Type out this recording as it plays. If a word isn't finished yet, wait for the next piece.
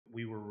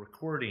we were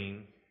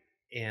recording,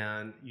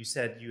 and you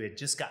said you had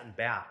just gotten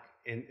back,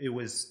 and it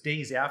was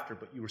days after,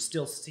 but you were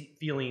still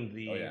feeling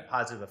the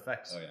positive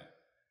effects. Oh yeah,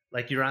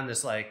 like you're on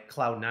this like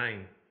cloud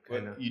nine.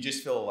 You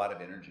just feel a lot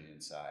of energy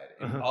inside,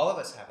 and all of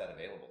us have that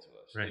available to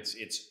us. Right.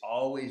 It's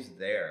always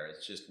there.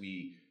 It's just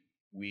we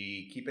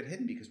keep it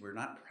hidden because we're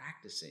not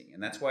practicing,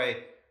 and that's why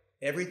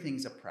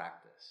everything's a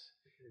practice,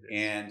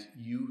 and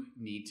you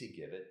need to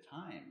give it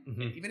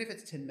time, even if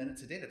it's 10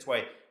 minutes a day. That's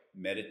why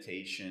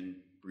meditation,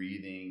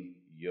 breathing,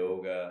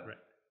 yoga,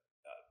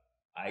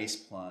 ice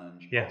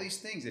plunge, all these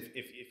things.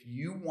 If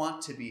you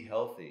want to be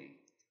healthy,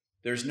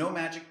 there's no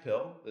magic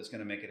pill that's going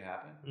to make it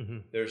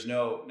happen. There's a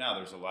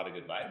lot of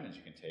good vitamins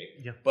you can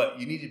take, but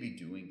you need to be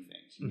doing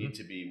things. You need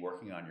to be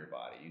working on your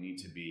body. You need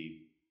to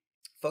be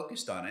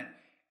focused on it.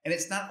 And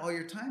it's not all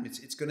your time.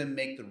 It's going to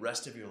make the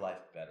rest of your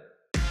life better.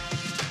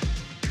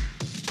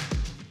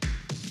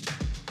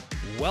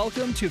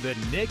 Welcome to the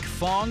Nick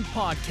Fong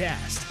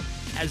Podcast.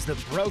 As the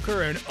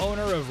broker and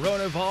owner of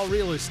Ronival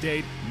Real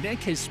Estate, Nick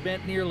has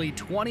spent nearly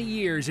 20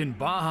 years in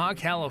Baja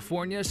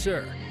California,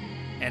 sir.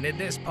 And in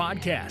this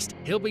podcast,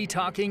 he'll be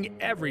talking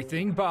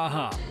everything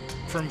Baja,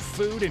 from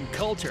food and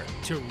culture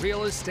to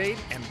real estate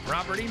and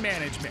property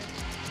management.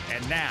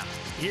 And now,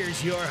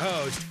 here's your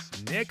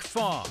host, Nick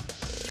Fong.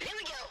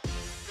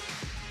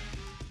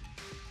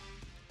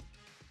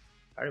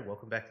 All right,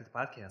 welcome back to the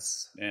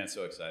podcast. Man,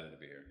 so excited to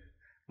be here.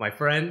 My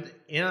friend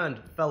and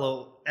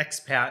fellow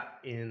expat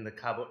in the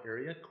Cabo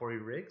area, Korey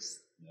Riggs.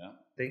 Yeah.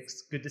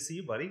 Thanks. Good to see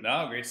you, buddy.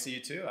 No, great to see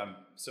you too. I'm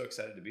so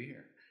excited to be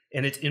here.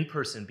 And it's in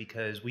person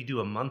because we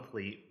do a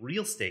monthly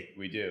real estate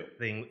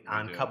thing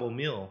on Cabo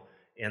Mil,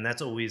 and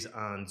that's always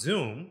on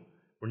Zoom.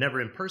 We're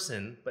never in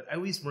person, but I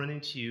always run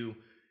into you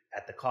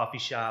at the coffee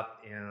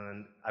shop,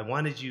 and I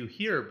wanted you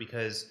here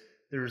because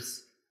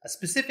there's a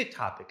specific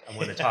topic I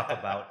want to talk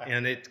about,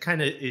 and it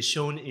kind of is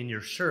shown in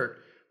your shirt.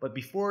 But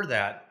before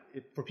that,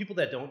 for people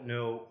that don't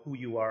know who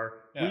you are,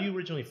 where are you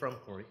originally from,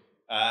 Korey?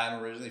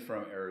 I'm originally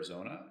from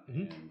Arizona,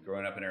 and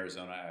growing up in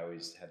Arizona, I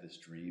always had this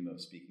dream of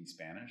speaking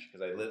Spanish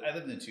because I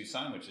lived in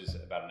Tucson, which is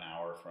about an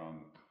hour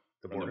from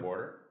the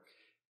border,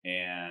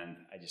 and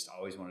I just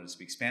always wanted to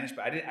speak Spanish.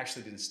 But I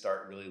didn't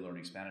start really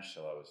learning Spanish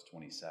till I was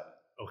 27.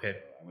 Okay, so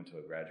I went to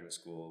a graduate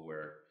school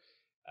where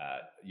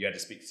you had to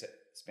speak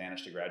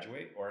Spanish to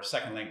graduate, or a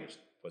second language.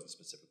 Wasn't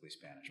specifically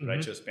Spanish, but I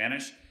chose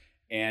Spanish,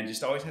 and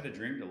just always had a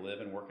dream to live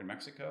and work in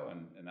Mexico,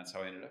 and that's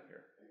how I ended up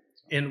here.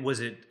 And was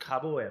it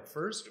Cabo at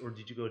first, or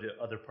did you go to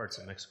other parts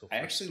of Mexico first?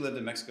 I actually lived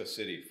in Mexico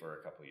City for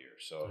a couple of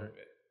years, so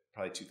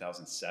probably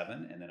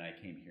 2007, and then I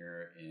came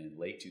here in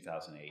late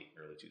 2008,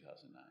 early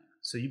 2009.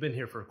 So you've been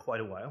here for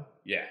quite a while.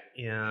 Yeah.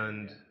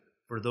 And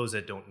for those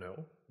that don't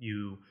know,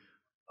 you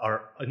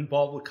are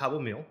involved with Cabo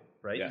Mil,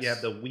 right? Yes. You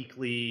have the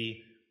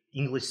weekly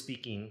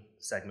English-speaking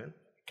segment.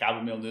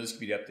 Cabo Mil News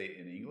Speed Update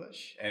in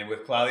English, and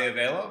with Claudia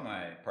Velo,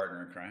 my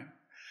partner in crime.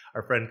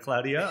 Our friend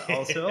Claudia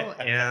also,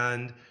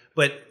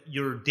 but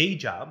your day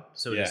job,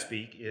 so to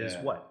speak, is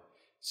what?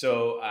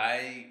 So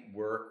I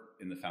work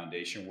in the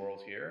foundation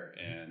world here,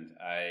 and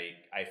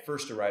I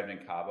first arrived in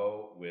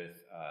Cabo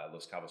with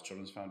Los Cabos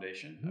Children's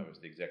Foundation. I was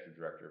the executive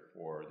director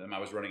for them. I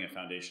was running a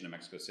foundation in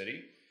Mexico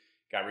City.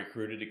 Got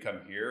recruited to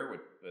come here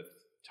with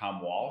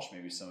Tom Walsh.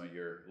 Maybe some of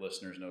your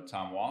listeners know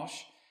Tom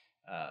Walsh.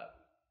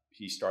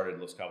 He started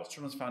Los Cabos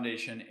Children's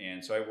Foundation,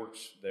 and so I worked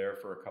there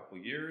for a couple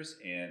of years,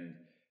 and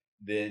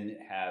then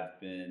have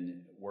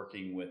been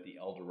working with the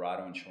El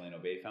Dorado and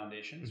Chileno Bay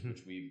Foundations,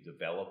 which we've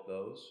developed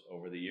those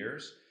over the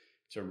years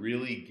to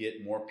really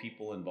get more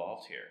people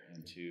involved here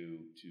and to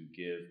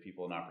give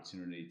people an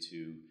opportunity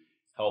to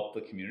help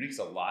the community. Because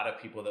a lot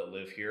of people that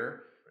live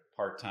here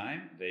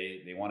part-time,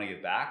 they want to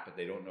give back, but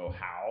they don't know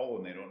how,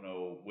 and they don't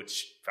know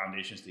which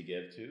foundations to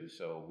give to.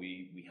 So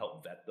we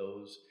help vet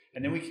those.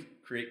 And then we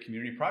create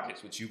community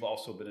projects, which you've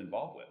also been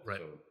involved with. Right.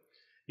 So,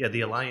 yeah,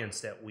 the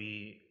alliance that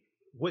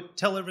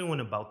tell everyone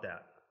about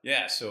that.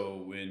 Yeah,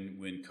 so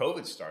when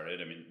COVID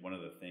started, I mean, one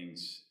of the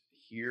things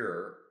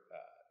here,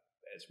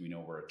 as we know,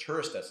 we're a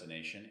tourist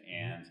destination,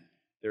 and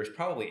there's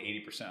probably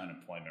 80%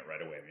 unemployment right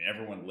away. I mean,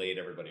 everyone laid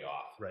everybody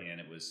off, and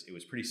it was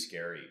pretty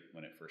scary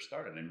when it first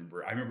started.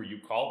 I remember you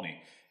called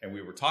me, and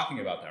we were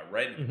talking about that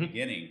right at the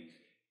beginning.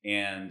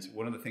 And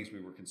one of the things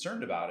we were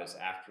concerned about is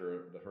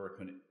after the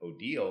Hurricane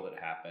Odile that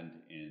happened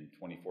in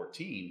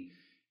 2014.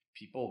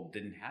 People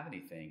didn't have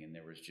anything, and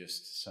there was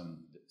just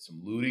some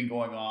looting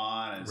going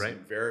on, and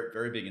some very,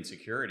 very big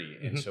insecurity.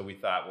 And so we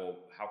thought, well,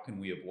 how can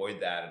we avoid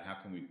that, and how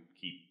can we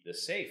keep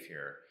this safe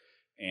here?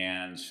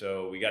 And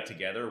so we got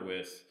together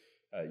with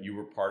you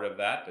were part of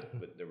that,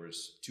 but there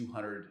was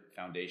 200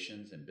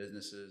 foundations and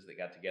businesses that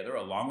got together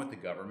along with the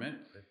government,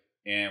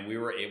 and we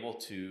were able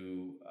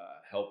to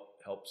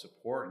help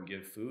support and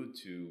give food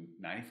to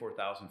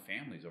 94,000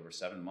 families over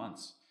 7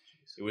 months.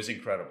 It was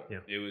incredible. Yeah.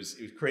 It was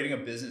creating a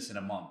business in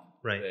a month.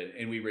 Right.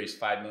 And we raised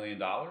 $5 million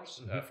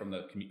from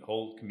the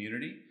whole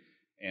community,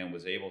 and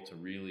was able to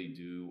really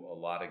do a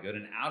lot of good.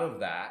 And out of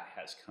that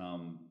has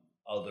come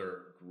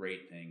other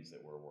great things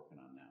that we're working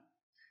on now.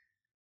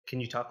 Can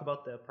you talk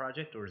about the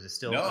project, or is it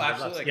still? No,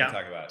 absolutely, I can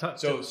talk about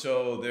it.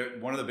 So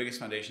one of the biggest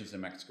foundations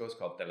in Mexico is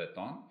called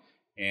Teleton,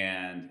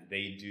 and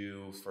they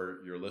do,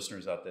 for your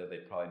listeners out there, they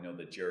probably know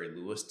the Jerry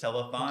Lewis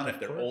Telethon if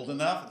they're old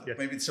enough. Yes.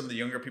 Maybe some of the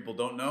younger people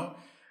don't know.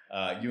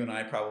 You and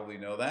I probably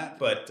know that,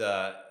 but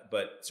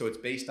so it's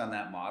based on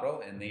that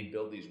model, and they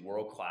build these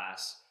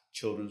world-class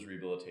children's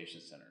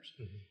rehabilitation centers.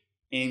 Mm-hmm.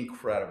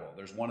 Incredible.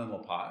 There's one in La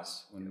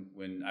Paz.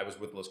 When I was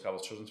with Los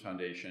Cabos Children's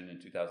Foundation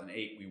in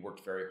 2008, we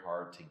worked very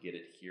hard to get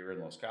it here in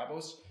Los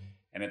Cabos.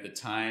 And at the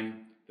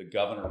time, the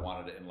governor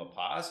wanted it in La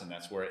Paz, and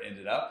that's where it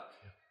ended up.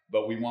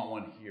 But we want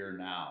one here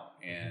now.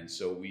 And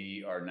so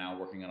we are now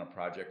working on a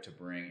project to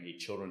bring a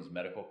children's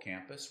medical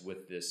campus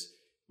with this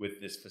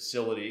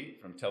facility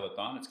from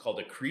Teleton. It's called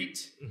a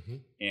Crete,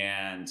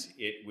 and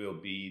it will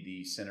be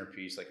the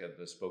centerpiece, like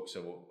the spokes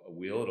of a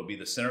wheel. It'll be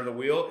the center of the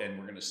wheel, and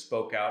we're going to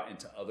spoke out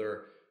into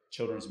other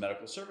children's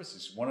medical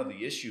services. One of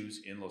the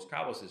issues in Los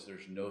Cabos is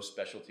there's no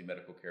specialty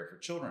medical care for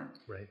children.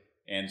 Right.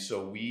 And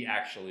so we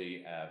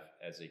actually have,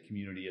 as a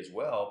community as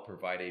well,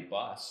 provide a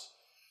bus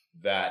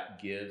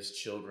that gives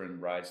children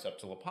rides up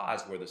to La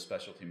Paz where the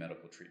specialty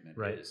medical treatment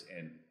is.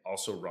 And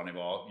also,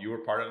 Ronival, you were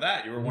part of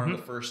that. You were one of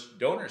the first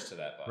donors to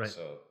that bus. Right.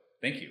 So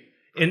thank you.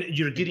 And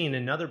you're getting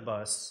another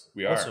bus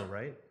also,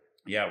 right?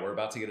 Yeah, we're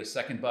about to get a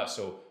second bus.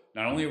 So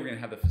not only are we going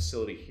to have the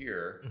facility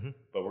here,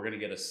 but we're going to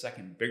get a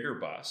second bigger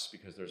bus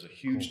because there's a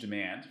huge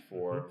demand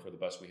for the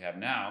bus we have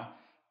now.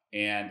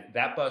 And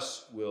that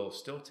bus will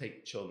still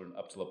take children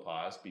up to La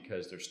Paz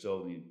because there's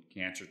still need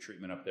cancer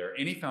treatment up there.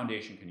 Any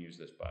foundation can use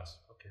this bus.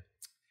 Okay.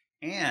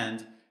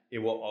 And it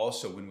will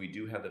also, when we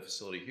do have the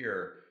facility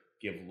here,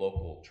 give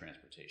local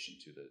transportation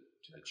to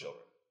the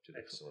children, to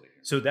the facility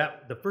here. So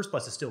that the first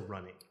bus is still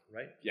running,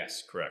 right?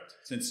 Yes, correct.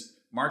 Since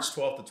March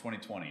 12th of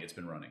 2020, it's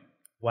been running.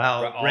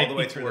 Wow. All the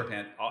way through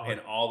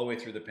all the way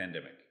through the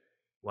pandemic.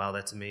 Wow,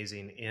 that's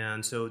amazing.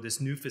 And so this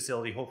new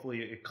facility,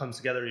 hopefully it comes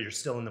together. You're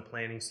still in the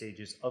planning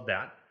stages of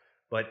that,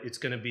 but it's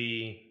going to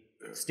be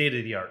state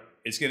of the art.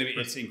 It's going to be,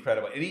 it's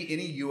incredible.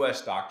 Any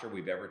U.S. doctor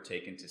we've ever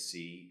taken to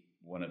see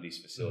one of these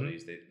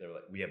facilities, they're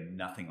like, we have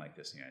nothing like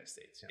this in the United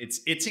States. Yeah.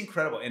 It's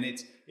incredible. And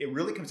it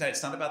really comes down,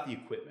 it's not about the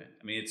equipment.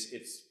 I mean,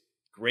 it's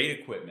great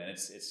equipment.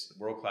 It's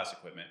world-class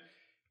equipment.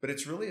 But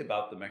it's really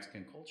about the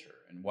Mexican culture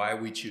and why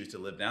we choose to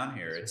live down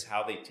here. It's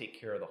how they take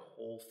care of the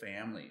whole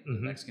family. The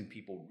Mexican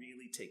people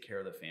really take care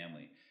of the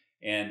family.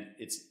 And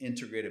it's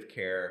integrative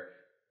care,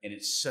 and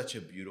it's such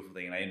a beautiful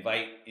thing. And I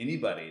invite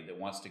anybody that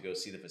wants to go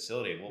see the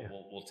facility,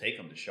 we'll take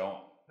them to show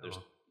them.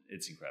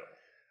 It's incredible.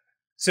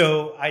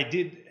 So I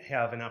did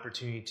have an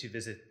opportunity to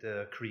visit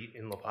the Crete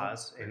in La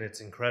Paz, and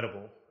it's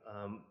incredible.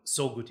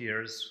 Sol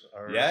Gutierrez,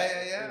 our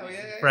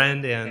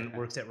friend, and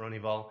works at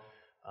Ronival.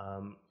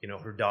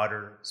 Her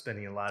daughter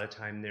spending a lot of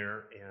time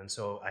there, and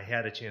so I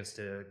had a chance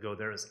to go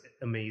there. It's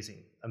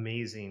amazing.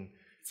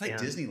 It's like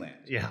Disneyland.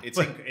 Yeah,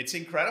 it's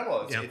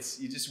incredible. It's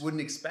you just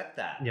wouldn't expect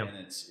that, and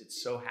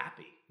it's so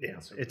happy. Yeah,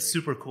 it's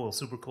super cool.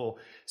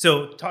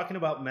 So talking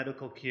about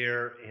medical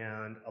care,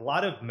 and a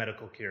lot of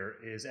medical care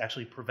is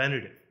actually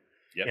preventative.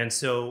 Yep. And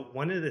so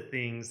one of the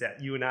things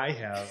that you and I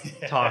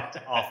have talked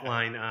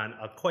offline on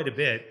quite a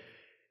bit.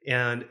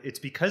 And it's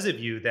because of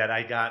you that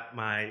I got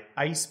my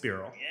ice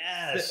barrel.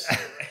 Yes.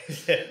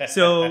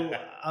 So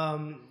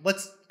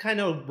let's kind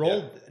of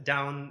roll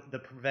down the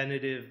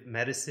preventative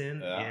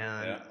medicine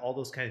and all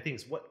those kind of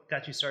things. What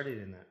got you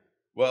started in that?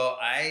 Well,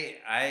 I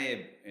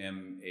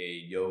am I'm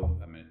a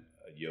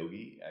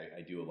yogi.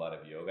 I do a lot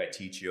of yoga. I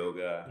teach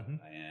yoga.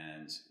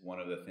 And one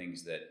of the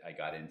things that I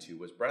got into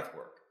was breath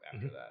work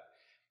after that.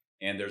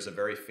 And there's a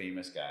very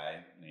famous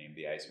guy named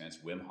the Iceman,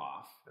 Wim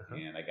Hof.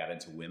 And I got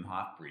into Wim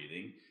Hof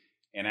breathing.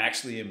 And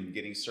actually am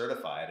getting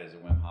certified as a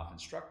Wim Hof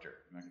instructor.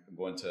 I'm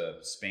going to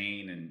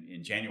Spain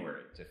in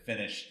January to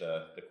finish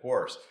the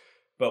course.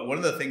 But one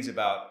of the things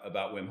about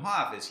Wim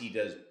Hof is he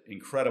does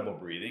incredible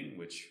breathing,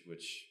 which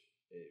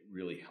it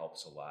really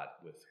helps a lot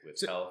with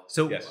health.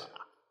 So yes.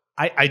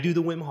 I do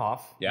the Wim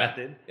Hof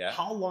method. Yeah.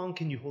 How long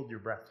can you hold your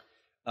breath?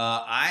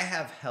 I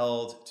have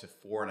held to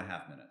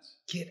 4.5 minutes.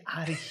 Get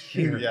out of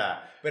here. Yeah,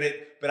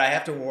 but I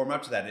have to warm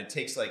up to that. And it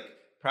takes like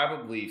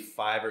probably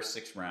 5 or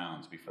 6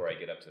 rounds before I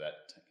get up to that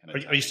kind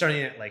of time. Are you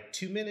starting at like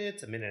 2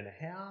 minutes, a minute and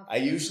a half? I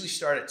usually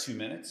start at 2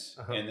 minutes,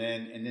 and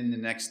then the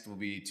next will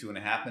be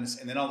 2.5 minutes,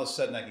 and then all of a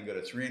sudden I can go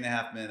to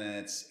 3.5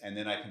 minutes, and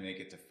then I can make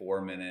it to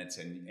 4 minutes,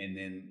 and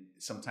then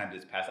sometimes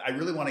it's past. I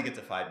really want to get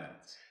to 5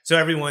 minutes. So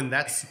everyone,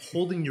 that's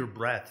holding your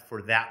breath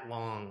for that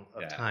long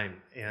of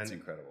time, and it's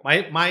incredible.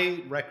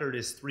 My record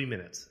is 3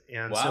 minese,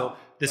 and so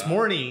this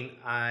morning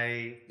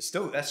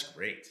that's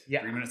great.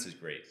 Yeah, 3 minutes is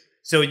great.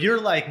 So you're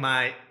like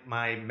my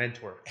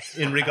mentor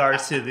in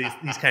regards to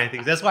these kind of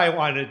things. That's why I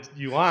wanted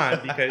you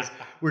on, because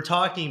we're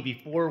talking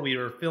before we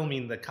were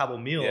filming the Cabo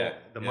Mil,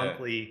 the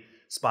monthly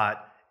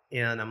spot,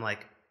 and I'm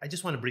like, I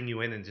just want to bring you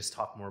in and just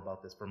talk more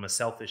about this from a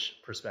selfish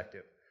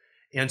perspective.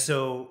 And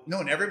so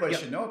and everybody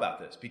should know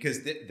about this, because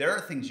there are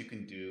things you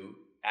can do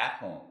at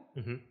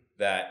home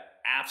that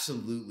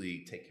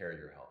absolutely take care of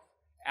your health.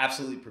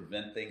 absolutely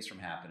prevent things from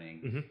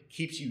happening,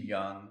 keeps you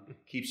young,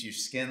 keeps your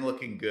skin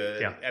looking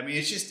good. Yeah. I mean,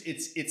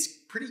 it's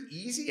pretty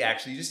easy,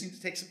 actually. You just need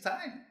to take some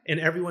time. And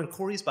everyone,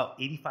 Korey's about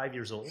 85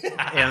 years old.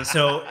 And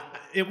so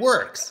it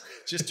works.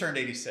 Just turned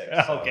 86.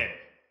 So. Okay.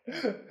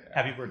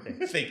 Happy birthday.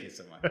 Thank you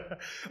so much.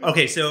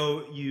 Okay,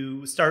 so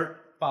you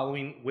start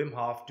following Wim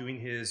Hof, doing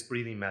his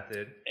breathing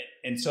method.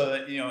 And so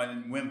that,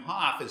 and Wim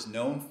Hof is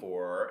known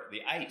for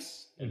the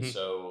ice. And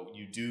so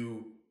you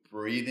do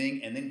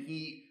breathing, and then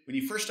when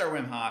you first start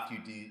Wim Hof, you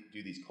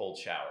do these cold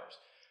showers.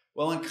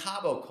 Well, in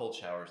Cabo, cold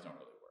showers don't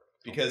really work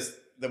because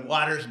the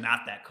water's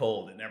not that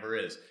cold. It never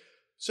is.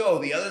 So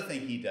the other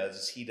thing he does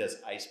is he does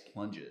ice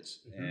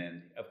plunges.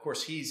 And of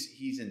course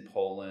he's in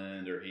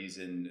Poland or he's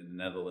in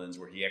the Netherlands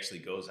where he actually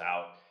goes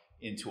out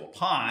into a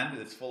pond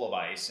that's full of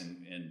ice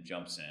and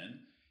jumps in.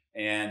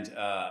 And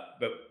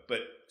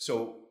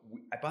so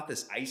I bought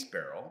this ice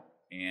barrel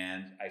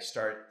and I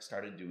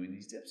started doing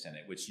these dips in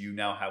it, which you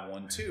now have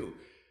one too.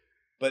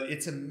 But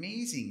it's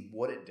amazing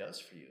what it does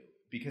for you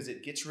because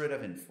it gets rid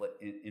of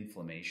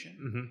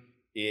inflammation.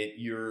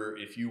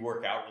 If you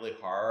work out really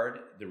hard,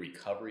 the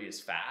recovery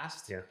is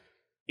fast. Yeah.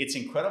 It's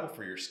incredible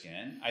for your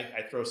skin.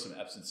 I throw some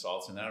Epsom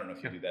salts in. I don't know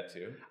if you do that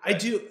too. I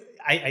do.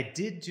 I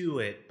did do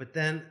it, but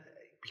then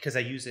because I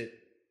use it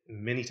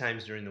many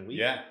times during the week.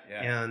 Yeah.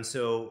 And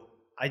so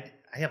I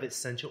have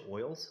essential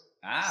oils.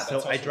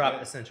 So I drop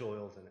essential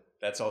oils in it.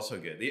 That's also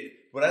good.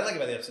 What I like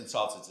about the Epsom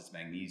salts is it's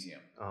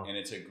magnesium, and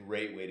it's a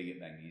great way to get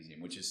magnesium,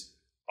 which is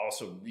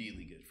also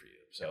really good for you.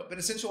 So, but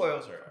essential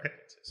oils are good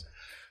too.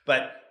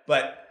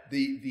 But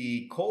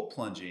the cold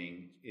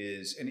plunging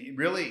is, and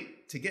really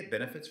to get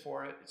benefits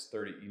for it, it's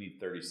 30. You need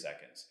 30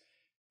 seconds.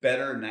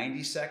 Better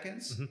 90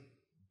 seconds.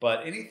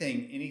 But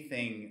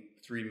anything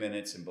 3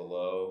 minutes and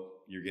below,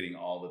 you're getting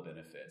all the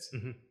benefits.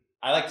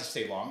 I like to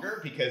stay longer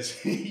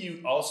because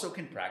you also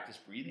can practice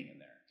breathing in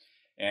there.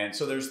 And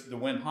so there's the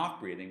Wim Hof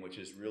breathing, which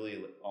is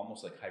really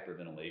almost like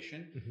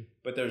hyperventilation.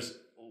 But there's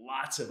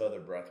lots of other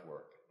breath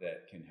work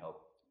that can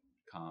help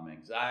calm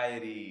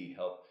anxiety,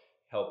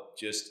 help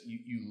just,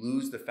 you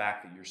lose the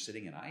fact that you're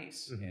sitting in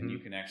ice and you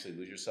can actually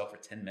lose yourself for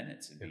 10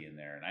 minutes and be in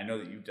there. And I know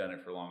that you've done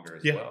it for longer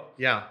as well.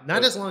 Yeah.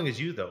 Not as long as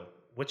you though.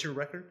 What's your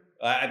record?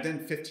 I've done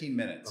 15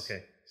 minutes.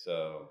 Okay.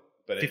 So,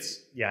 but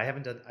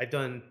I've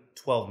done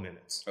 12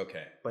 minutes.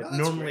 Okay. But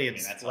normally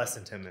it's less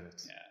than 10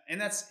 minutes. Yeah. And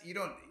that's, you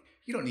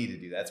don't need to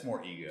do that. It's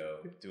more ego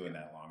doing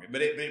that longer.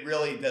 But it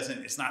really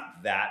doesn't, it's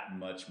not that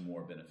much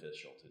more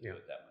beneficial to do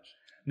it that much.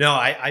 No,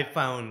 I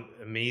found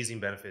amazing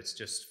benefits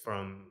just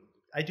from,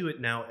 I do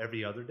it now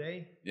every other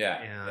day.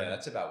 Yeah,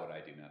 that's about what I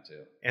do now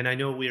too. And I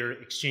know we're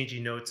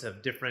exchanging notes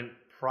of different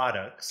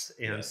products.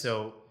 And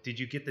so did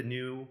you get the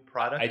new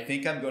product? I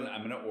think I'm going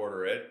to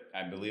order it.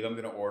 I believe I'm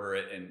going to order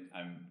it, and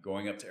I'm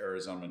going up to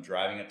Arizona. I'm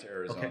driving up to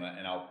Arizona,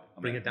 and I'm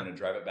going to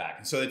drive it back.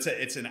 And so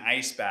it's an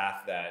ice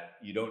bath that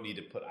you don't need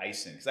to put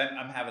ice in, because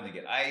I'm having to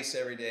get ice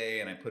every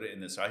day, and I put it in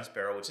this ice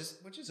barrel, which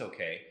is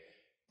okay.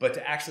 But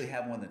to actually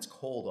have one that's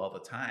cold all the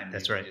time, you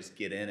can just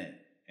get in it.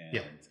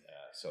 And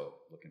so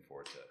looking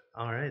forward to it.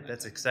 All right,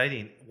 that's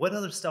exciting. What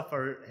other stuff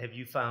have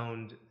you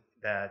found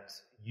that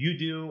you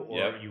do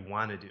or you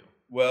want to do?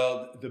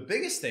 Well, the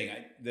biggest thing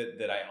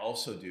that I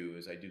also do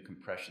is I do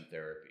compression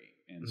therapy,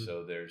 and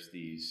so there's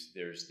these.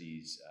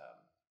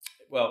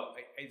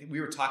 We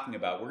were talking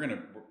about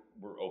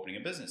we're opening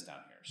a business down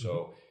here,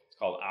 so it's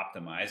called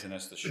Optimize, and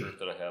that's the shirt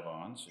that I have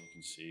on, so you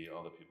can see,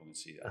 all the people can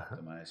see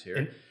Optimize here.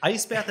 An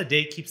ice bath a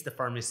day keeps the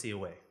pharmacy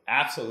away.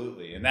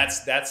 Absolutely, and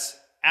that's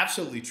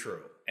absolutely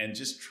true. And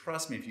just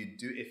trust me, if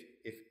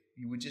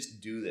you would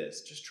just do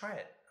this, just try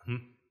it.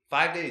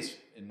 5 days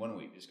in 1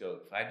 week, just go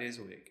 5 days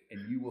a week, and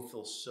you'll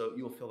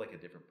feel like a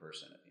different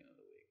person at the end of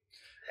the week.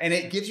 And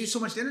it gives you so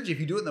much energy. If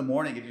you do it in the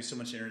morning, it gives you so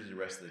much energy the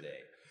rest of the day.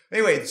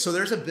 Anyway, so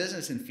there's a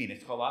business in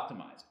Phoenix called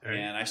Optimize. Right.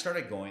 And I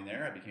started going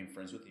there. I became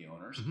friends with the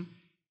owners.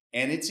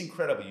 And it's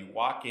incredible. You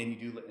walk in,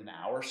 you do an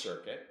hour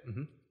circuit,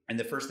 and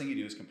the first thing you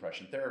do is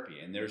compression therapy.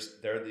 And there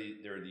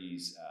are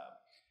these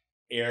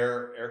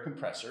air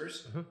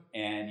compressors,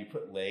 and you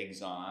put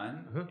legs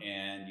on,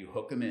 and you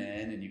hook them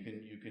in, and you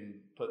can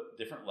put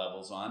different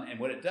levels on. And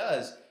what it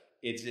does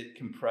is it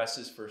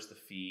compresses first the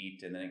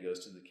feet, and then it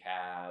goes to the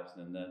calves,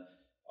 and then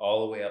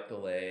all the way up the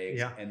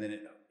legs, and then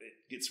it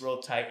gets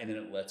real tight, and then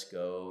it lets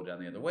go down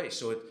the other way.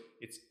 So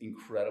it's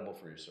incredible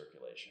for your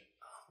circulation.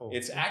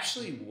 It's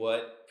actually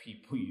what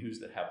people use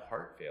that have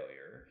heart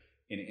failure,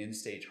 in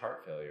end-stage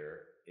heart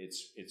failure.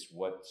 It's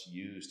what's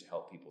used to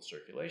help people's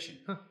circulation.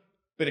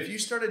 But if you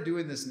started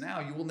doing this now,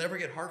 you will never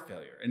get heart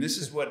failure. And this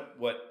is what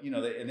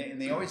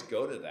they always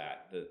go to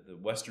that. The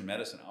Western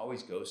medicine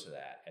always goes to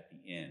that at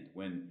the end,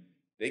 when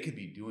they could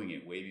be doing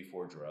it way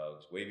before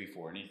drugs, way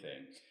before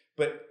anything.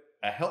 But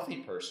a healthy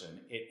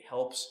person, it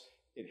helps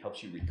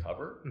you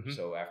recover.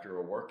 So after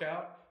a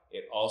workout,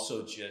 it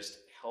also just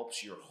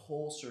helps your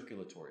whole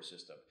circulatory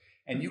system.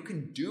 And you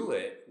can do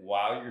it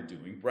while you're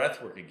doing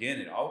breath work. Again,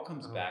 it all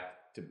comes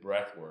back to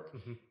breath work.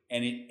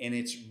 And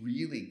it's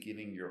really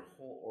giving your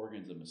whole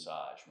organs a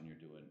massage when you're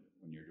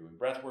doing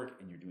breath work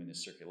and you're doing the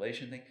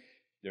circulation thing.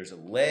 There's a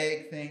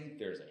leg thing,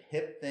 there's a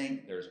hip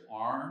thing, there's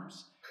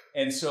arms.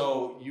 And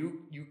so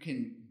you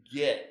can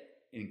get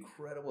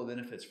incredible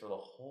benefits for the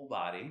whole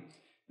body.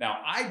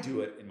 Now, I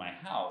do it in my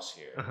house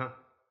here,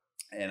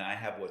 and I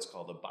have what's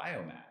called a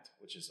biomat,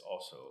 which is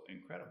also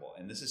incredible.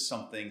 And this is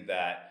something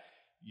that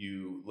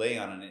you lay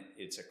on, and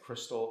it's a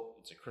crystal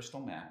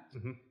mat,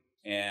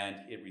 and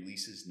it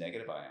releases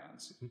negative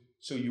ions.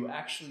 So you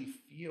actually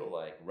feel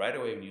like right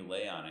away when you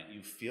lay on it,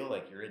 you feel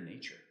like you're in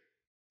nature.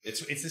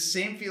 It's the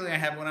same feeling I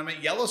have when I'm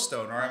at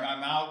Yellowstone or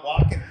I'm out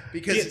walking,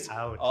 because it's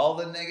all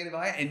the negative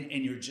ion,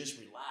 and you're just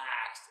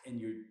relaxed,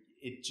 and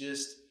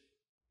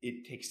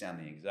it takes down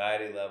the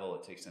anxiety level,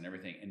 it takes down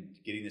everything, and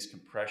getting this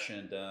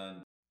compression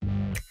done.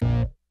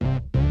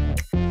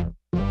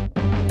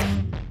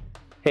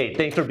 Hey,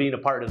 thanks for being a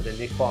part of the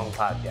Nick Fong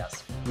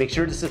Podcast. Make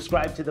sure to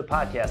subscribe to the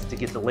podcast to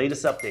get the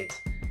latest updates.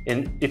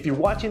 And if you're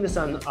watching this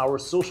on our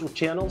social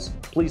channels,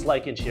 please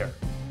like and share.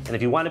 And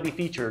if you want to be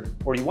featured,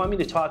 or you want me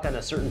to talk on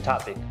a certain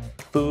topic,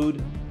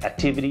 food,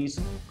 activities,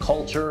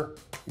 culture,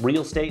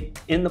 real estate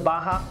in the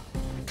Baja,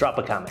 drop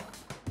a comment.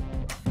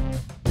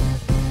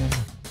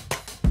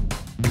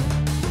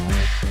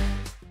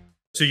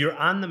 So you're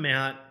on the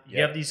mat,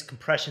 you have these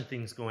compression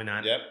things going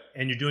on,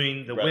 and you're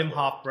doing the Wim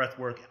Hof breath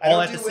work. I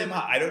don't do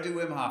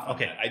Wim Hof.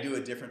 Okay. I do a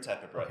different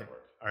type of breath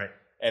work. All right.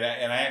 And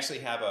I actually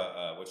have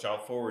which I'll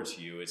forward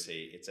to you. It's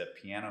a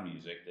piano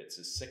music that's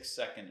a 6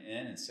 second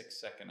in and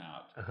 6 second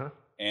out.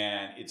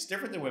 And it's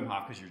different than Wim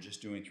Hof because you're just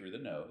doing through the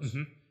nose,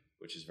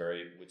 which is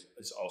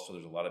also,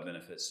 there's a lot of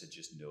benefits to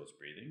just nose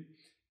breathing.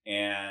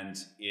 And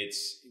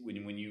it's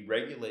when you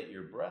regulate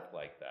your breath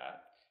like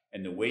that,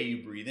 and the way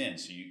you breathe in,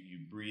 so you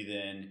breathe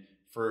in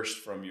first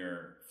from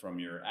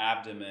your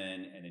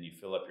abdomen, and then you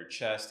fill up your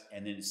chest,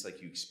 and then it's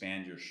like you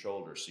expand your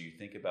shoulders. So you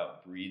think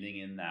about breathing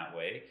in that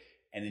way,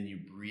 and then you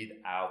breathe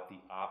out the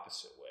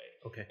opposite way.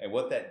 Okay. And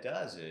what that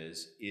does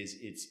is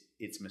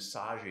it's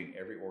massaging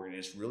every organ.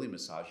 It's really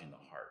massaging the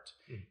heart.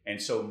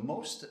 And so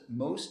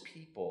most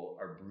people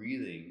are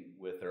breathing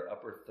with their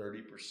upper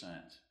 30%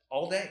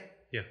 all day.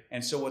 Yeah.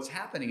 And so what's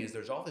happening is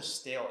there's all this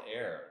stale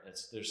air.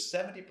 There's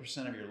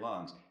 70% of your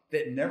lungs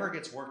that never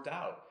gets worked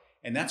out.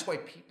 And that's why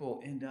people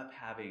end up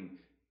having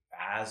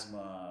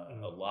asthma,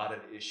 a lot of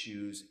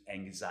issues,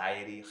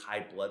 anxiety,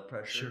 high blood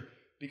pressure,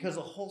 because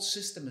the whole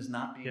system is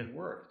not being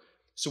worked.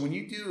 So when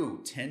you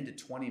do 10 to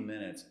 20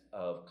 minutes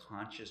of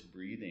conscious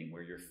breathing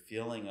where you're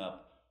filling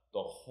up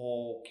the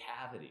whole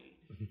cavity,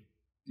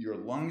 your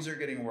lungs are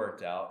getting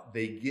worked out,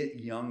 they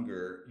get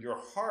younger. Your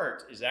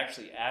heart is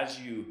actually, as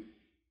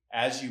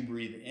you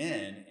breathe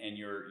in and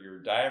your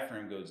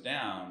diaphragm goes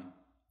down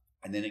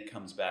and then it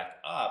comes back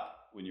up,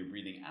 when you're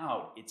breathing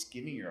out, it's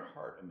giving your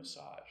heart a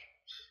massage,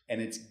 and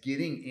it's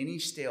getting any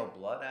stale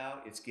blood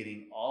out. It's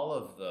getting all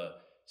of the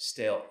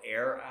stale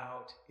air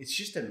out. It's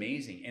just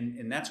amazing.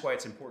 And that's why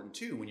it's important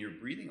too, when you're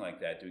breathing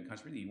like that, doing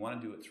conscious breathing, you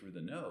want to do it through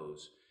the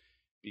nose,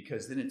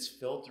 because then it's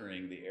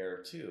filtering the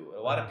air too.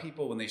 A lot of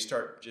people, when they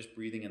start just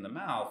breathing in the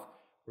mouth,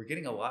 we're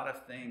getting a lot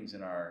of things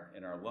in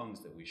our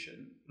lungs that we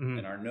shouldn't.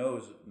 And our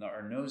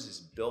nose is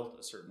built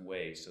a certain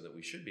way so that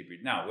we should be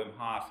breathing. Now, Wim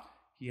Hof,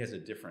 he has a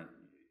different.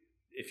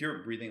 If you're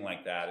breathing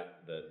like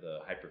that, the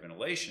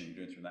hyperventilation,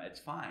 you're doing through that, it's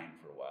fine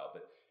for a while.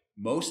 But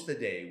most of the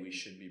day, we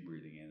should be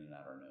breathing in and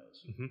out our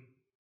nose.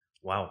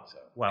 Wow.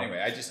 So,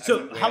 anyway,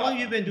 how long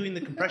have you been doing the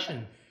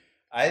compression?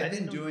 I've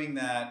been doing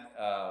that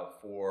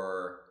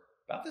for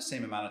about the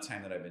same amount of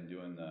time that I've been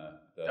doing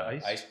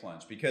the ice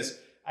plunge, because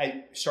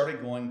I started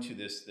going to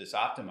this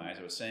Optimize,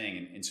 I was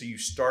saying, and so you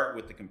start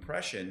with the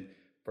compression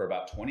for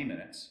about 20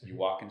 minutes. You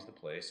walk into the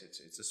place,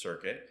 it's a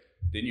circuit.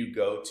 Then you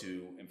go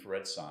to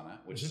infrared sauna,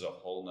 which is a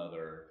whole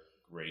nother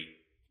great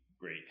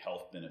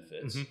health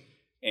benefits.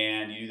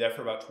 And you do that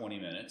for about 20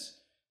 minutes.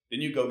 Then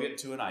you go get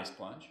into an ice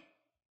plunge,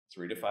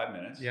 3 to 5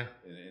 minutes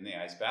in the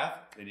ice bath.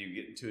 Then you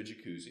get into a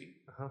jacuzzi.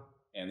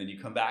 And then you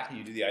come back and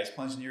you do the ice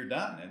plunge and you're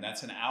done. And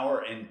that's an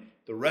hour. And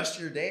the rest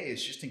of your day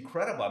is just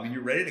incredible. I mean,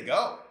 you're ready to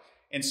go.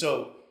 And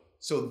so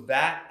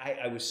that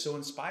I was so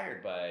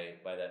inspired by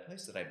that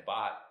place that I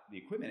bought the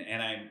equipment.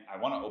 And I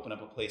want to open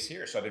up a place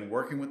here. So I've been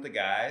working with the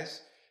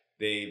guys.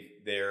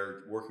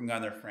 They're working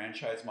on their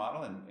franchise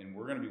model, and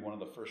we're going to be one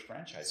of the first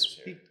franchises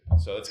here.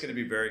 So it's going to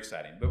be very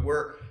exciting.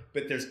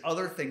 But there's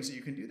other things that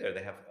you can do there.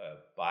 They have a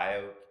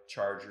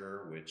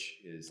biocharger, which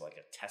is like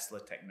a Tesla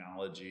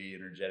technology,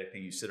 energetic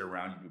thing. You sit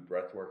around, you do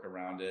breath work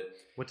around it.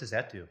 What does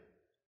that do?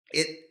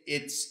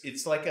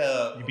 It's like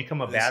you become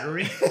a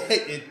battery.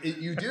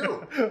 You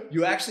do.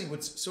 You actually,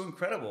 what's so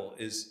incredible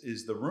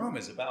is the room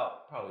is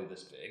about probably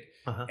this big,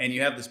 and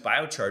you have this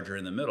biocharger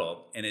in the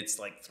middle, and it's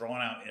like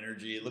throwing out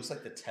energy. It looks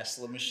like the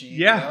Tesla machine.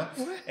 Yeah.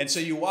 You know? And so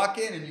you walk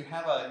in, and you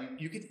have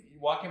you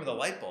walk in with a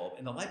light bulb,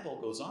 and the light bulb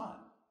goes on.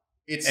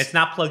 It's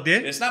not plugged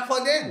in. It's not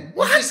plugged in.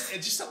 What? It's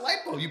just a light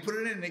bulb. You put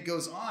it in, and it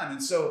goes on.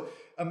 And so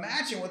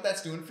imagine what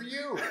that's doing for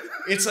you.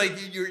 It's like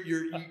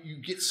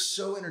you get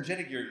so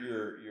energetic.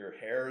 Your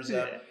hair's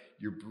up.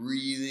 You're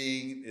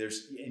breathing.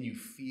 And you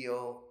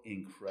feel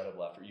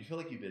incredible after. You feel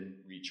like you've been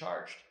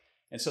recharged.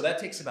 And so that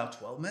takes about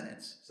 12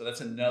 minutes. So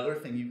that's another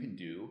thing you can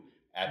do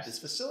at this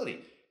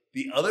facility.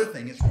 The other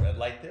thing is red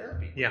light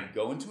therapy. Yeah. You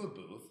go into a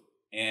booth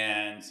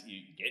and you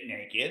get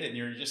naked and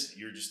you're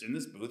just in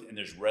this booth and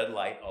there's red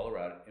light all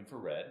around,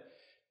 infrared.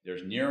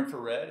 There's near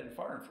infrared and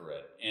far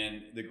infrared.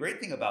 And the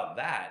great thing about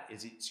that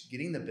is it's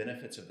getting the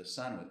benefits of the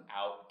sun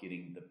without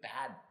getting the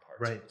bad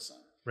parts of the sun.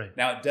 Right.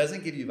 Now, it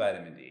doesn't give you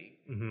vitamin D.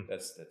 Mm-hmm.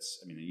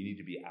 I mean, you need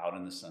to be out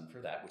in the sun for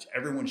that, which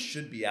everyone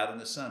should be out in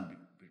the sun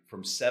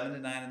from 7 to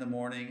 9 in the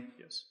morning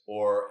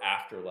or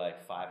after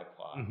like 5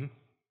 o'clock. Mm-hmm.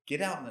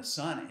 Get out in the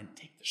sun and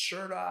take the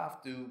shirt off,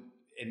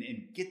 and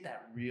get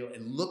that real,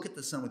 and look at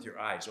the sun with your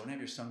eyes. Don't have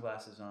your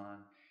sunglasses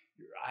on.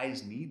 Your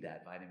eyes need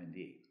that vitamin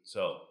D.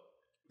 So,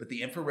 but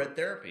the infrared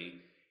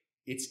therapy,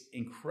 it's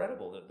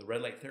incredible, the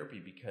red light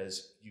therapy,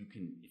 because you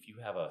can, if you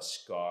have a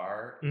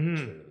scar, you can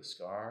get rid of the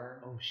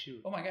scar. Oh shoot!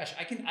 Oh my gosh,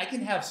 I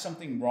can have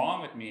something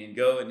wrong with me and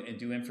go and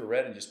do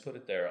infrared and just put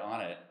it there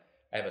on it.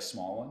 I have a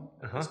small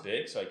one, this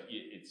big, so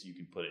you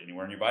can put it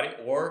anywhere in your body,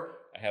 or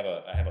I have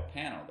a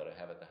panel that I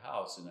have at the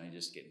house, and I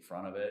just get in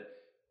front of it.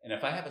 And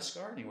if I have a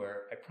scar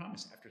anywhere, I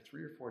promise, after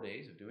 3 or 4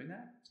 days of doing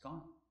that, it's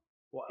gone.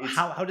 Well,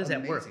 how does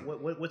that work?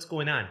 What's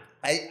going on?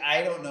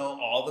 I don't know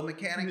all the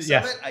mechanics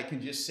of it. I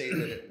can just say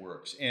that it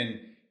works. And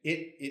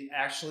it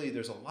actually,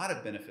 there's a lot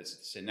of benefits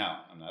to say.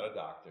 Now, I'm not a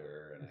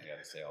doctor, and I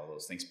got to say all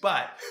those things,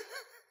 but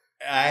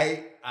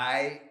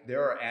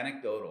there are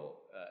anecdotal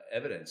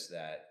evidence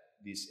that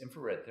these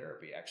infrared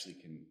therapy actually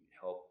can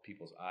help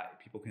people's eye.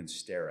 People can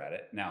stare at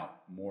it. Now,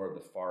 more of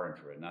the far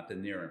infrared, not the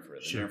near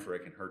infrared. The near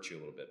infrared can hurt you a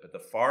little bit, but the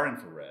far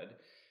infrared,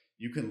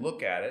 you can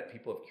look at it.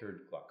 People have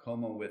cured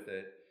glaucoma with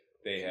it.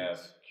 They have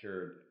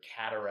cured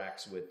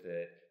cataracts with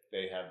it.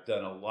 They have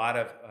done a lot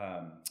of,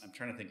 I'm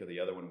trying to think of the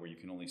other one where you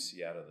can only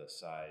see out of the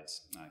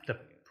sides. The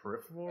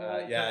peripheral?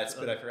 But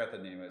I forgot the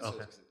name of it.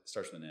 Okay. It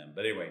starts with an M.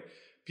 But anyway,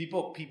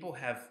 people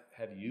have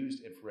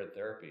used infrared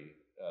therapy,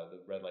 the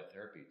red light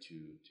therapy,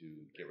 to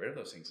get rid of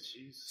those things.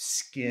 Jeez.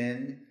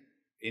 Skin,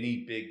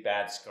 any big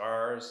bad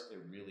scars, it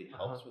really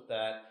helps with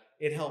that.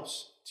 It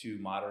helps to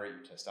moderate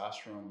your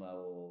testosterone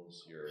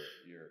levels,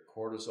 your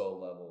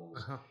cortisol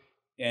levels.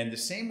 And the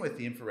same with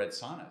the infrared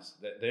saunas.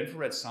 The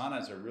infrared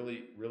saunas are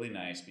really, really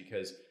nice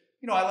because,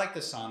 I like the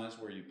saunas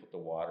where you put the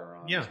water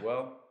on as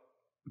well.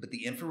 But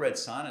the infrared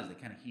saunas, they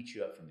kind of heat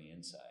you up from the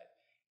inside.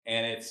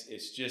 And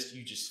it's just,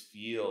 you just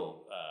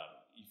feel,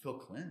 you feel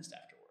cleansed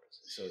afterwards.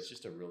 So it's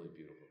just a really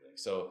beautiful thing.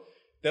 So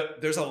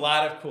there's a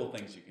lot of cool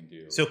things you can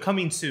do. So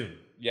coming soon.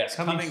 Yes,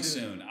 coming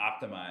soon.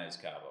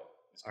 Optimize Cabo.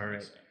 All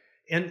right. Soon.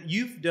 And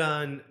you've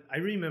done, I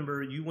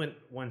remember you went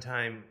one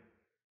time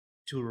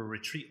to a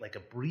retreat, like a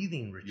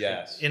breathing retreat.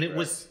 Yes. And it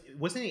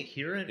wasn't it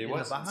here in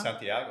Baja? In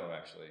Santiago,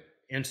 actually.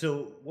 And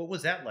so what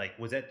was that like?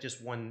 Was that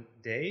just one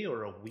day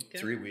or a weekend?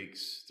 3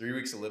 weeks. 3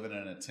 weeks of living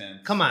in a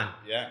tent. Come on.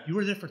 Yeah. You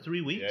were there for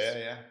 3 weeks?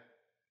 Yeah.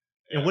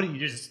 And what are you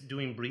just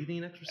doing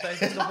breathing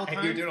exercises the whole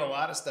time? You're doing a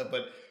lot of stuff,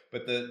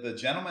 but the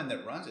gentleman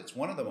that runs it's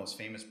one of the most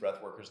famous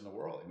breath workers in the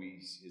world.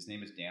 His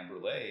name is Dan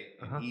Brulé,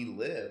 and he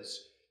lives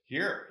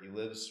here. He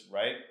lives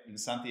right in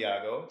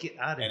Santiago. Get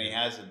out of here. And he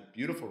has a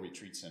beautiful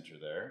retreat center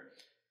there,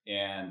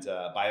 and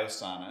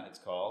BioSauna it's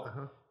called.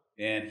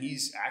 And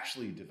he's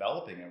actually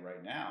developing it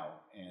right now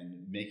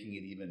and making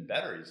it even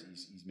better.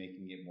 He's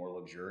making it more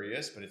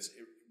luxurious, but it's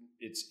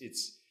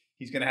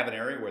he's going to have an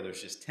area where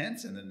there's just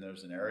tents, and then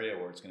there's an area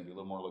where it's going to be a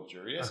little more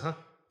luxurious.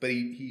 But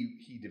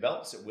he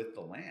develops it with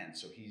the land,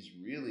 so he's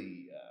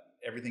really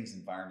everything's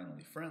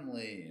environmentally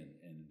friendly,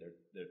 and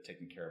they're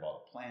taking care of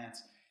all the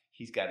plants.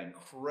 He's got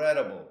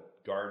incredible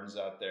gardens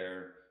out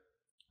there,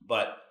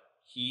 but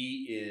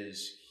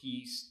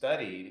he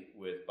studied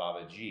with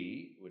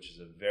Babaji, which is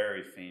a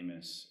very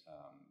famous.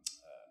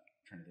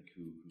 I'm trying to think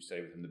who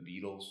studied with him. The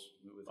Beatles.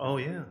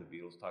 The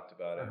Beatles talked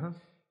about it.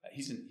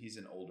 He's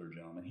an older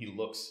gentleman. He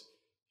looks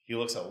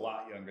a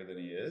lot younger than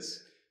he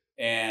is,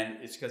 and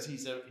it's because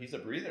he's a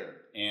breather,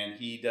 and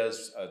he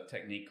does a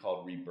technique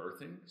called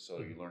rebirthing. So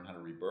you learn how to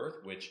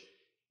rebirth, which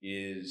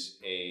is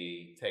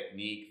a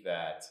technique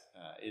that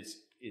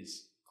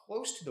is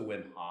close to the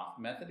Wim Hof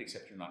method,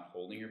 except you're not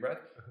holding your breath.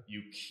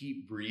 You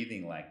keep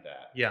breathing like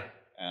that. Yeah.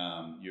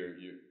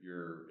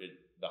 You're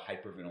the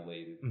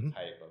hyperventilated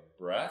type of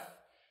breath,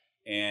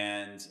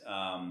 and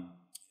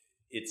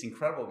it's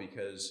incredible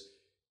because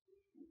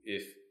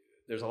if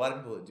there's a lot of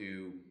people that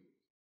do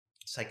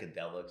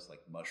psychedelics like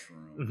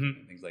mushrooms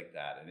and things like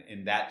that, and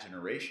in that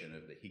generation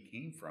that he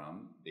came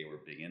from, they were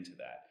big into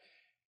that.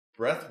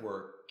 Breath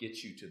work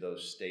gets you to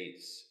those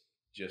states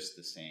just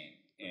the same.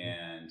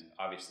 And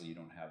obviously you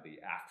don't have the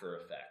after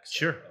effects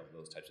of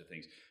those types of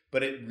things,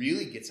 but it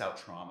really gets out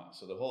trauma.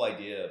 So the whole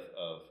idea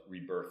of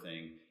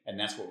rebirthing, and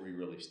that's what we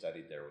really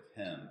studied there with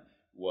him,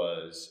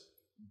 was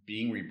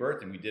being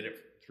rebirthed. And we did it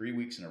for 3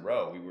 weeks in a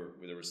row.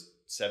 There was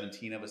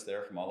 17 of us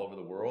there from all over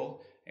the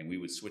world, and we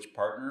would switch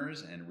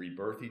partners and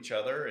rebirth each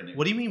other. And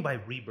what do you mean by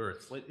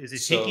rebirth? What is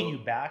it taking you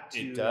back to?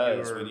 It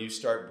does. When you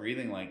start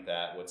breathing like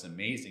that, what's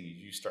amazing is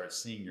you start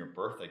seeing your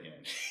birth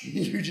again.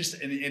 You just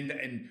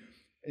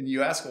and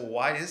you ask, well,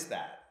 why is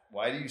that?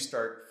 Why do you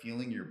start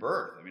feeling your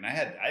birth? I mean, I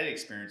had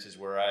experiences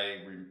where I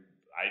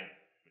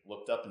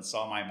looked up and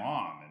saw my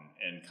mom,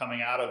 and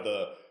coming out of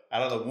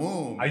out of the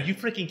womb. Are you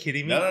freaking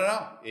kidding me?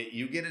 No.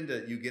 You get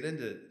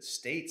into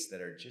states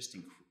that are just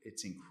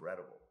it's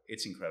incredible.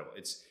 It's incredible.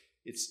 It's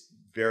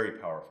very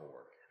powerful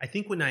work. I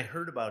think when I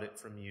heard about it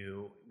from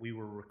you, we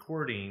were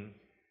recording,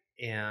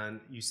 and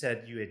you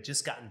said you had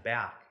just gotten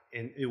back,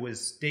 and it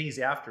was days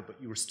after,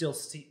 but you were still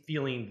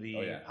feeling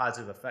the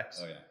positive effects.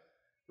 Oh yeah,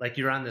 like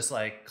you're on this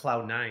like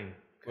cloud 9.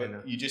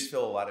 You just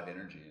feel a lot of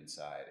energy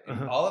inside,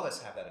 and all of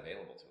us have that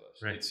available to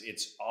us. Right.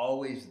 It's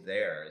always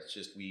there. It's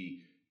just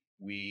we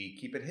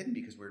keep it hidden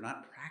because we're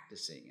not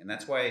practicing, and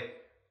that's why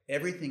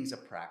everything's a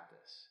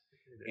practice,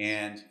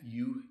 and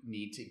you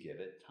need to give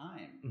it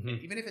time,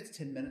 even if it's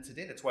 10 minutes a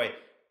day. That's why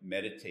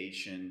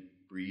meditation,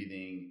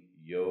 breathing,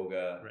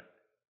 yoga,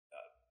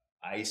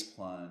 ice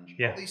plunge,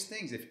 all these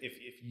things.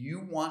 If you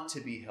want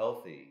to be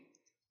healthy,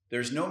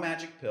 there's no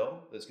magic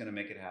pill that's going to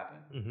make it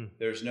happen.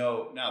 There's a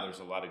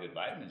lot of good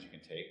vitamins you can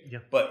take,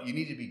 but you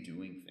need to be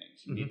doing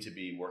things. You need to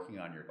be working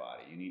on your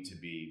body. You need to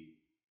be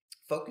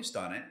focused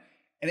on it.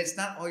 And it's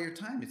not all your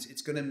time.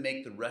 It's going to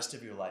make the rest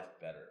of your life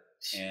better.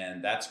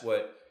 And that's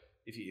what,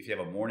 if you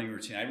have a morning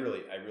routine, I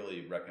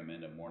really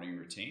recommend a morning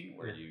routine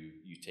where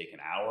you take an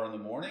hour in the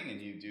morning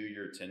and you do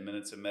your 10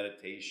 minutes of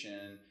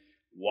meditation,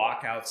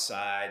 walk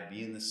outside,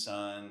 be in the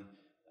sun.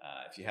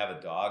 If you have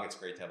a dog, it's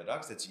great to have a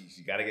dog.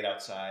 You got to get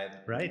outside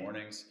in the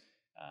mornings.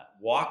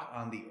 Walk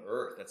on the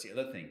earth. That's the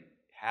other thing.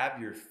 Have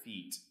your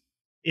feet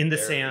in the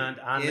sand,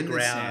 on the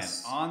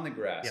grass, on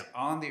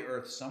the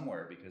earth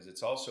somewhere, because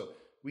it's also,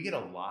 we get a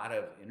lot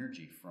of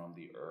energy from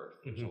the earth.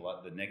 There's a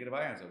lot, the negative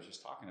ions I was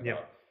just talking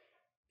about.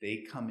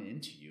 They come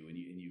into you, and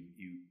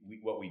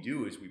what we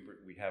do is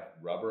we have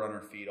rubber on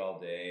our feet all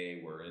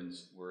day. We're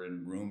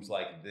in rooms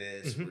like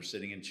this. We're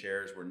sitting in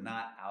chairs. We're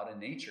not out in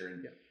nature,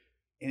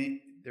 and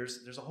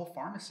there's a whole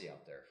pharmacy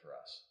out there for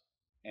us,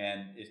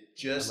 and it's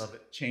just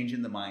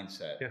changing the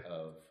mindset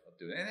of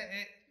doing it. And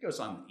it goes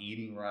on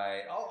eating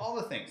right, all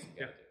the things you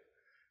got to do.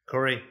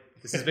 Korey,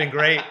 this has been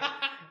great.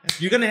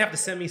 You're going to have to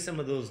send me some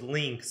of those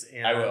links.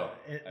 And I will.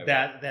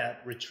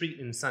 That retreat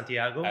in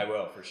Santiago. I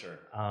will, for sure.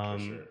 For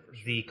sure.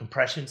 The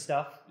compression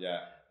stuff.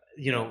 Yeah.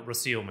 You know,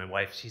 Rocio, my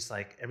wife, she's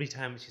like, every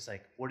time she's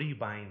like, what are you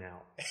buying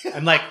now?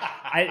 I'm like,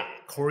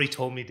 Korey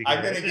told me to get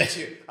I'm going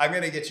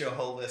to get you a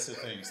whole list of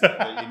things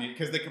that you need,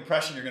 because the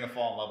compression, you're going to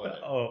fall in love with it.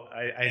 Oh,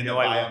 I know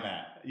I will.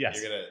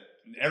 Yes. You're going to,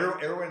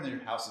 everyone in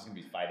your house is going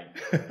to be fighting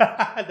for it.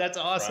 That's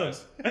awesome.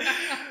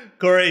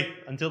 Korey,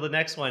 until the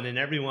next one, and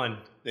everyone,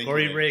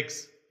 Korey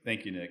Riggs.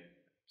 Thank you, Nick.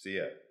 See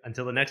ya.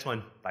 Until the next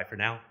one. Bye for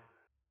now.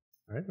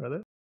 All right,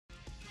 brother.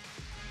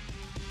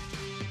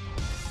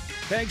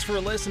 Thanks for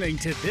listening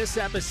to this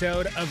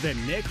episode of the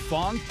Nick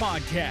Fong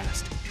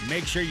Podcast.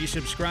 Make sure you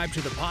subscribe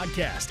to the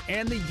podcast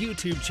and the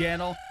YouTube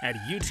channel at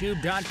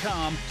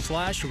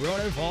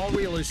youtube.com/Ronival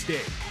Real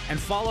Estate, and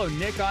follow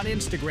Nick on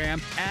Instagram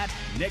at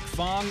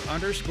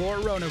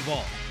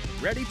NickFong_Ronival.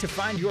 Ready to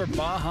find your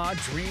Baja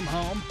dream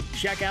home?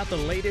 Check out the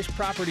latest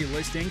property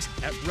listings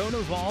at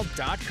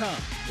Ronival.com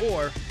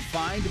or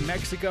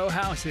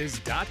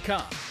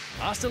findmexicohouses.com.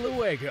 Hasta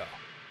luego.